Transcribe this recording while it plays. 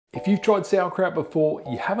If you've tried sauerkraut before,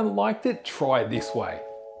 you haven't liked it, try it this way.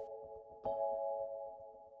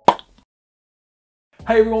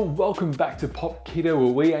 Hey everyone, welcome back to Pop Keto,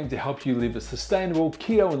 where we aim to help you live a sustainable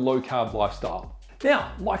keto and low carb lifestyle.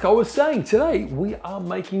 Now, like I was saying, today we are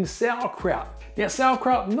making sauerkraut. Now,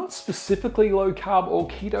 sauerkraut, not specifically low carb or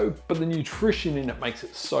keto, but the nutrition in it makes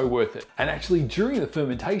it so worth it. And actually, during the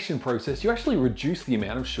fermentation process, you actually reduce the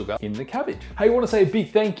amount of sugar in the cabbage. Hey, I want to say a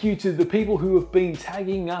big thank you to the people who have been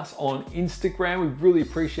tagging us on Instagram. We've really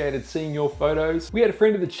appreciated seeing your photos. We had a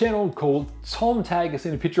friend of the channel called Tom tag us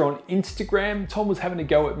in a picture on Instagram. Tom was having a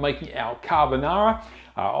go at making our carbonara.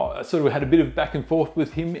 I sort of had a bit of back and forth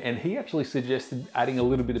with him, and he actually suggested adding a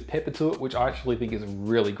little bit of pepper to it, which I actually think is a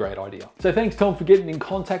really great idea. So thanks, Tom, for getting in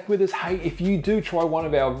contact with us. Hey, if you do try one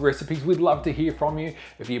of our recipes, we'd love to hear from you.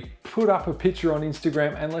 If you put up a picture on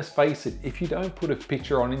Instagram, and let's face it, if you don't put a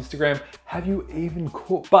picture on Instagram, have you even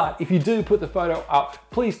cooked? But if you do put the photo up,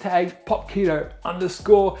 please tag popketo_,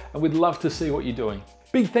 and we'd love to see what you're doing.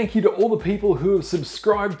 Big thank you to all the people who have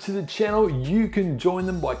subscribed to the channel. You can join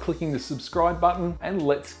them by clicking the subscribe button, and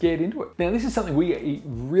let's get into it. Now, this is something we eat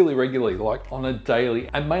really regularly, like on a daily,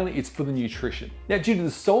 and mainly it's for the nutrition. Now, due to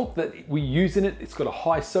the salt that we use in it, it's got a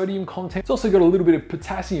high sodium content. It's also got a little bit of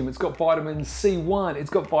potassium. It's got vitamin C1. It's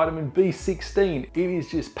got vitamin B16. It is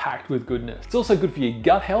just packed with goodness. It's also good for your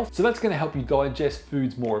gut health. So that's going to help you digest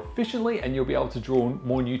foods more efficiently, and you'll be able to draw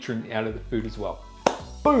more nutrient out of the food as well.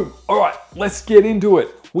 Boom. All right, let's get into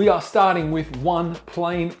it. We are starting with one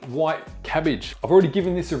plain white cabbage. I've already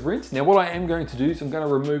given this a rinse. Now, what I am going to do is I'm going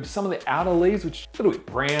to remove some of the outer leaves, which are a little bit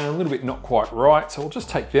brown, a little bit not quite right. So I'll just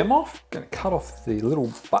take them off. I'm going to cut off the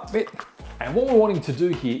little butt bit. And what we're wanting to do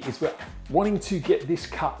here is we're wanting to get this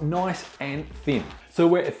cut nice and thin. So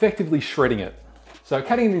we're effectively shredding it. So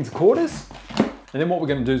cutting it into quarters. And then what we're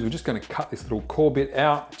going to do is we're just going to cut this little core bit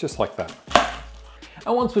out just like that.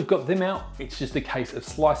 And once we've got them out, it's just a case of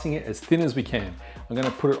slicing it as thin as we can. I'm going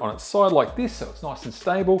to put it on its side like this so it's nice and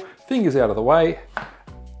stable, fingers out of the way,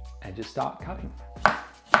 and just start cutting.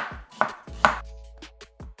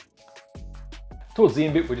 Towards the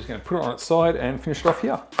end bit, we're just going to put it on its side and finish it off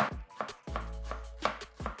here.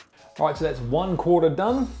 All right, so that's 1/4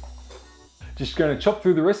 done. Just going to chop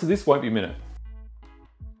through the rest of this, won't be a minute.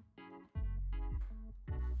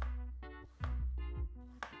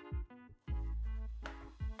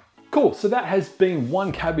 Cool, so that has been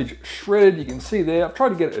one cabbage shredded. You can see there, I've tried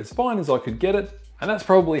to get it as fine as I could get it, and that's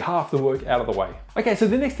probably half the work out of the way. Okay, so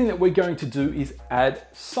the next thing that we're going to do is add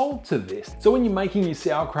salt to this. So when you're making your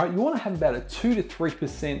sauerkraut, you want to have about a 2 to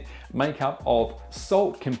 3% makeup of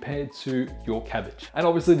salt compared to your cabbage. And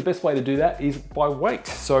obviously the best way to do that is by weight.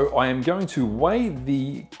 So I am going to weigh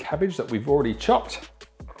the cabbage that we've already chopped.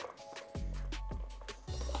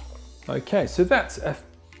 Okay, so that's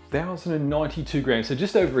 1,092 grams, so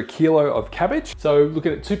just over a kilo of cabbage. So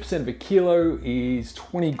looking at 2% of a kilo is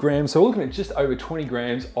 20 grams. So we're looking at just over 20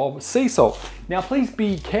 grams of sea salt. Now, please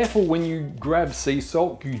be careful when you grab sea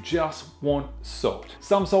salt, you just want salt.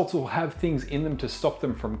 Some salts will have things in them to stop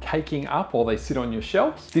them from caking up while they sit on your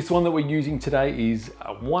shelves. This one that we're using today is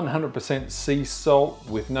 100% sea salt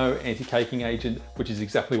with no anti-caking agent, which is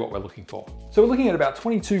exactly what we're looking for. So we're looking at about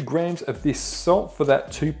 22 grams of this salt for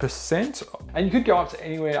that 2%. And you could go up to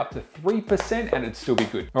anywhere up to 3% and it'd still be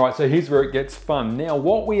good. All right, so here's where it gets fun. Now,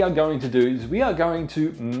 what we are going to do is we are going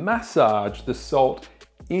to massage the salt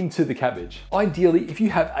into the cabbage. Ideally, if you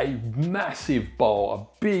have a massive bowl,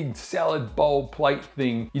 a big salad bowl plate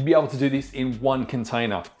thing, you'd be able to do this in one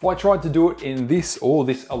container. If I tried to do it in this or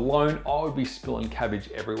this alone, I would be spilling cabbage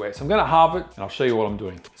everywhere. So I'm gonna halve it and I'll show you what I'm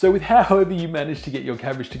doing. So with however you manage to get your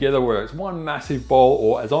cabbage together, whether it's one massive bowl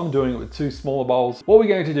or as I'm doing it with 2 smaller bowls, what we're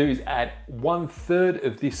going to do is add 1/3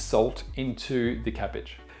 of this salt into the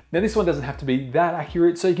cabbage. Now, this one doesn't have to be that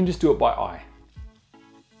accurate, so you can just do it by eye.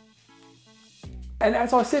 And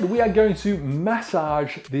as I said, we are going to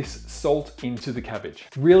massage this salt into the cabbage.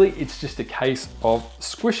 Really, it's just a case of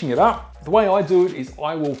squishing it up. The way I do it is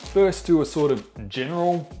I will first do a sort of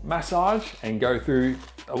general massage and go through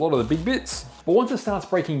a lot of the big bits. But once it starts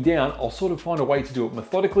breaking down, I'll sort of find a way to do it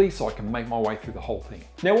methodically so I can make my way through the whole thing.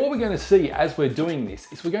 Now, what we're going to see as we're doing this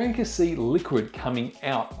is we're going to see liquid coming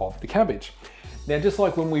out of the cabbage. Now, just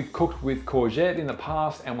like when we've cooked with courgette in the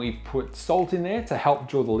past and we've put salt in there to help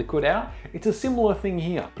draw the liquid out, it's a similar thing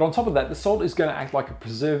here. But on top of that, the salt is going to act like a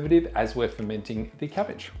preservative as we're fermenting the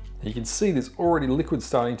cabbage. You can see there's already liquid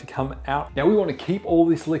starting to come out. Now, we want to keep all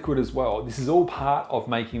this liquid as well. This is all part of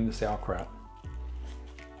making the sauerkraut.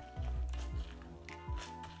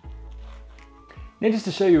 Now just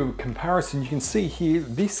to show you a comparison, you can see here,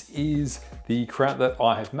 this is the kraut that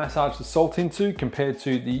I have massaged the salt into compared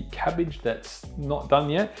to the cabbage that's not done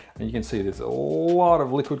yet. And you can see there's a lot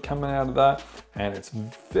of liquid coming out of that and it's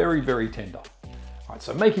very, very tender. All right,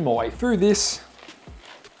 so making my way through this.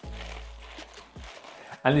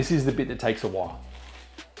 And this is the bit that takes a while.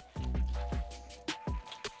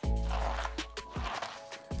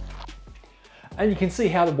 And you can see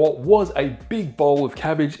how what was a big bowl of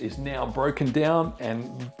cabbage is now broken down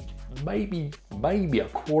and maybe a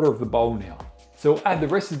quarter of the bowl now. So we'll add the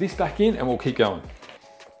rest of this back in and we'll keep going.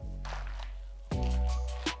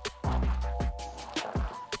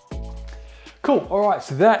 Cool, all right,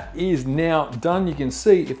 so that is now done. You can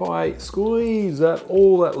see if I squeeze that,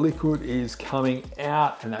 all that liquid is coming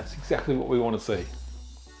out and that's exactly what we want to see.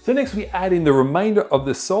 So next we add in the remainder of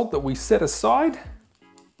the salt that we set aside.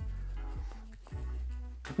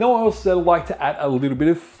 Now I also like to add a little bit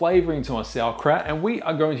of flavoring to my sauerkraut and we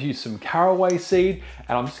are going to use some caraway seed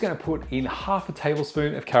and I'm just going to put in half a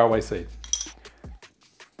tablespoon of caraway seed.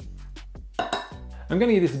 I'm going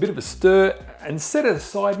to give this a bit of a stir and set it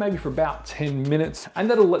aside maybe for about 10 minutes and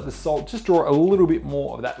that'll let the salt just draw a little bit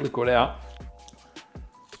more of that liquid out.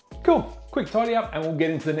 Cool, quick tidy up and we'll get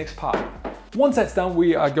into the next part. Once that's done,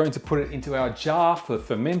 we are going to put it into our jar for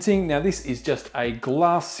fermenting. Now this is just a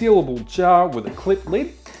glass sealable jar with a clip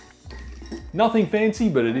lid. Nothing fancy,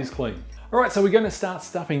 but it is clean. All right, so we're going to start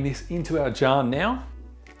stuffing this into our jar now.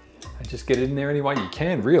 And just get it in there any way you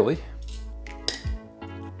can, really.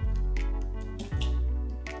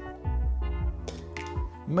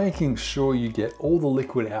 Making sure you get all the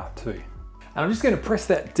liquid out too. And I'm just going to press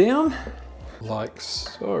that down like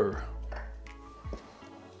so.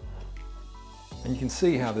 And you can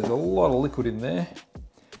see how there's a lot of liquid in there,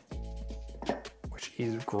 which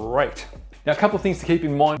is great. Now, a couple of things to keep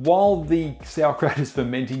in mind. While the sauerkraut is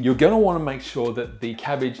fermenting, you're gonna wanna make sure that the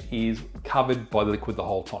cabbage is covered by the liquid the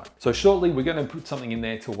whole time. So shortly, we're gonna put something in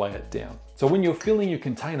there to weigh it down. So when you're filling your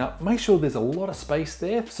container, make sure there's a lot of space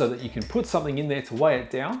there so that you can put something in there to weigh it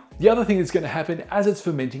down. The other thing that's gonna happen as it's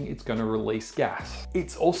fermenting, it's gonna release gas.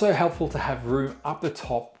 It's also helpful to have room up the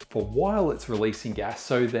top for while it's releasing gas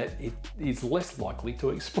so that it is less likely to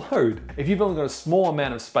explode. If you've only got a small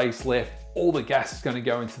amount of space left, all the gas is going to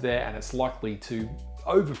go into there and it's likely to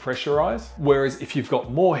over-pressurize. Whereas if you've got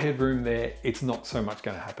more headroom there, it's not so much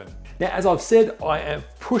going to happen. Now, as I've said, I have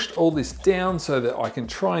pushed all this down so that I can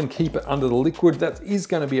try and keep it under the liquid. That is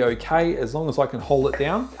going to be okay as long as I can hold it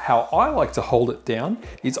down. How I like to hold it down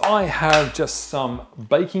is I have just some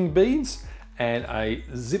baking beads and a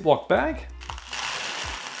Ziploc bag.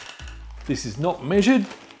 This is not measured,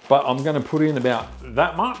 but I'm going to put in about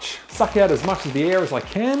that much. Suck out as much of the air as I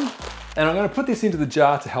can. And I'm going to put this into the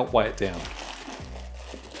jar to help weigh it down.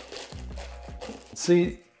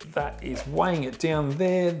 See, that is weighing it down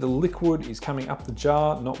there. The liquid is coming up the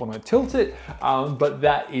jar, not when I tilt it, but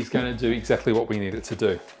that is going to do exactly what we need it to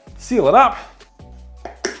do. Seal it up.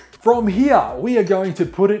 From here, we are going to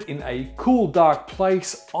put it in a cool, dark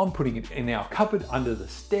place. I'm putting it in our cupboard under the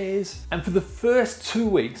stairs. And for the first 2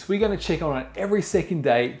 weeks, we're going to check on it every second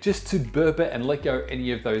day just to burp it and let go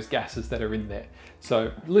any of those gases that are in there.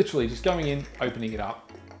 So literally just going in, opening it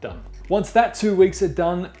up, done. Once that 2 weeks are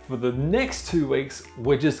done, for the next 2 weeks,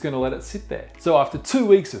 we're just going to let it sit there. So after 2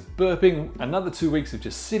 weeks of burping, another 2 weeks of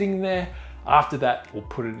just sitting there, after that, we'll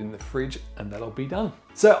put it in the fridge and that'll be done.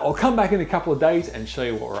 So I'll come back in a couple of days and show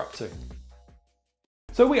you what we're up to.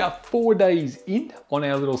 So we are 4 days in on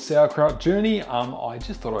our little sauerkraut journey. I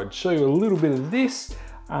just thought I'd show you a little bit of this.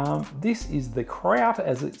 This is the kraut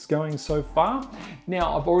as it's going so far.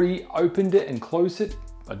 Now I've already opened it and closed it.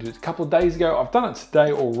 I did it a couple of days ago. I've done it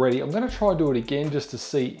today already. I'm gonna try and do it again just to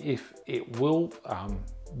see if it will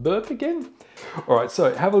burp again. All right,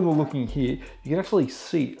 so have a little look in here. You can actually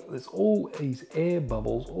see there's all these air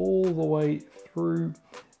bubbles all the way through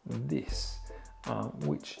this,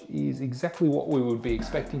 which is exactly what we would be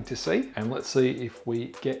expecting to see. And let's see if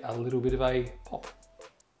we get a little bit of a pop.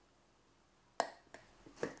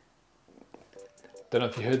 Don't know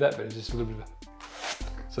if you heard that, but it's just a little bit of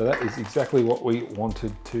a... So that is exactly what we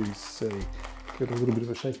wanted to see. Give it a little bit of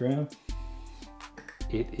a shake around.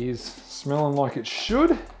 It is smelling like it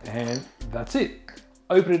should, and that's it.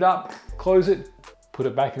 Open it up, close it, put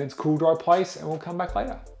it back in its cool, dry place, and we'll come back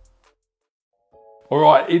later. All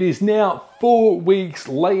right, it is now 4 weeks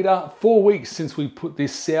later, 4 weeks since we put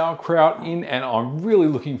this sauerkraut in, and I'm really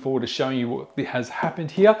looking forward to showing you what has happened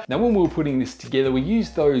here. Now, when we were putting this together, we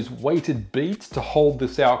used those weighted beads to hold the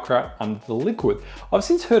sauerkraut under the liquid. I've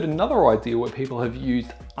since heard another idea where people have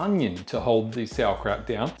used onion to hold the sauerkraut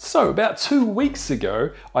down. So about 2 weeks ago,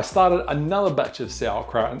 I started another batch of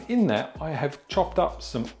sauerkraut, and in that I have chopped up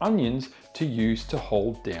some onions to use to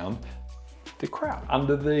hold down the kraut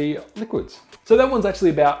under the liquids. So that one's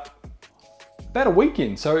actually about a week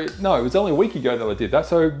in. So no, it was only a week ago that I did that.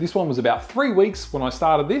 So this one was about 3 weeks when I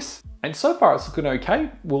started this. And so far it's looking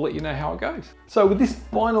okay. We'll let you know how it goes. So with this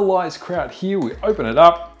finalized kraut here, we open it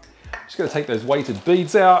up. Just gonna take those weighted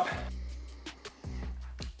beads out.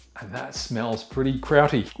 And that smells pretty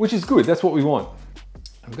krauty, which is good. That's what we want.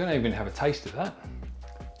 I'm gonna even have a taste of that.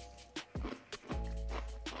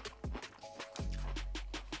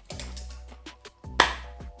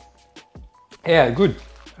 Yeah, good.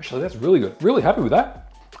 Actually, that's really good. Really happy with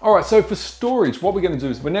that. All right, so for storage, what we're gonna do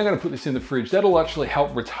is we're now gonna put this in the fridge. That'll actually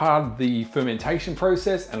help retard the fermentation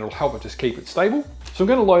process, and it'll help it just keep it stable. So I'm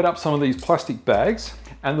gonna load up some of these plastic bags.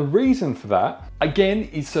 And the reason for that, again,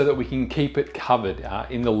 is so that we can keep it covered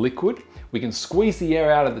in the liquid. We can squeeze the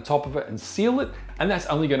air out of the top of it and seal it, and that's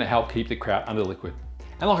only gonna help keep the kraut under liquid.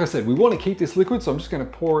 And like I said, we wanna keep this liquid, so I'm just gonna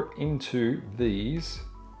pour it into these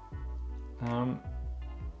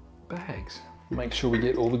bags. Make sure we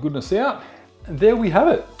get all the goodness out. And there we have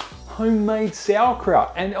it, homemade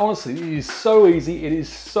sauerkraut. And honestly, it is so easy, it is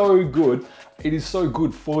so good. It is so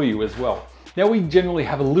good for you as well. Now, we generally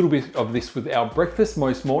have a little bit of this with our breakfast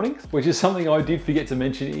most mornings, which is something I did forget to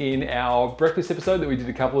mention in our breakfast episode that we did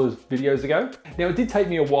a couple of videos ago. Now, it did take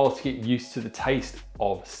me a while to get used to the taste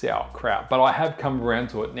of sauerkraut, but I have come around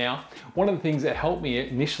to it now. One of the things that helped me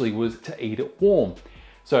initially was to eat it warm.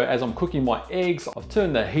 So as I'm cooking my eggs, I've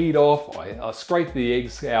turned the heat off, I scrape the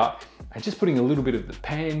eggs out, and just putting a little bit of the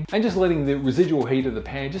pan and just letting the residual heat of the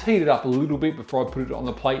pan just heat it up a little bit before I put it on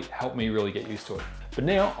the plate helped me really get used to it. But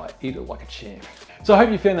now I eat it like a champ. So I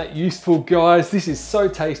hope you found that useful, guys. This is so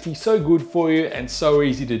tasty, so good for you, and so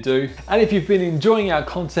easy to do. And if you've been enjoying our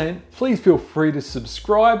content, please feel free to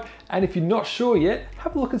subscribe. And if you're not sure yet,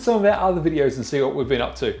 have a look at some of our other videos and see what we've been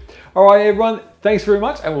up to. All right, everyone, thanks very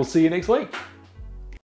much, and we'll see you next week.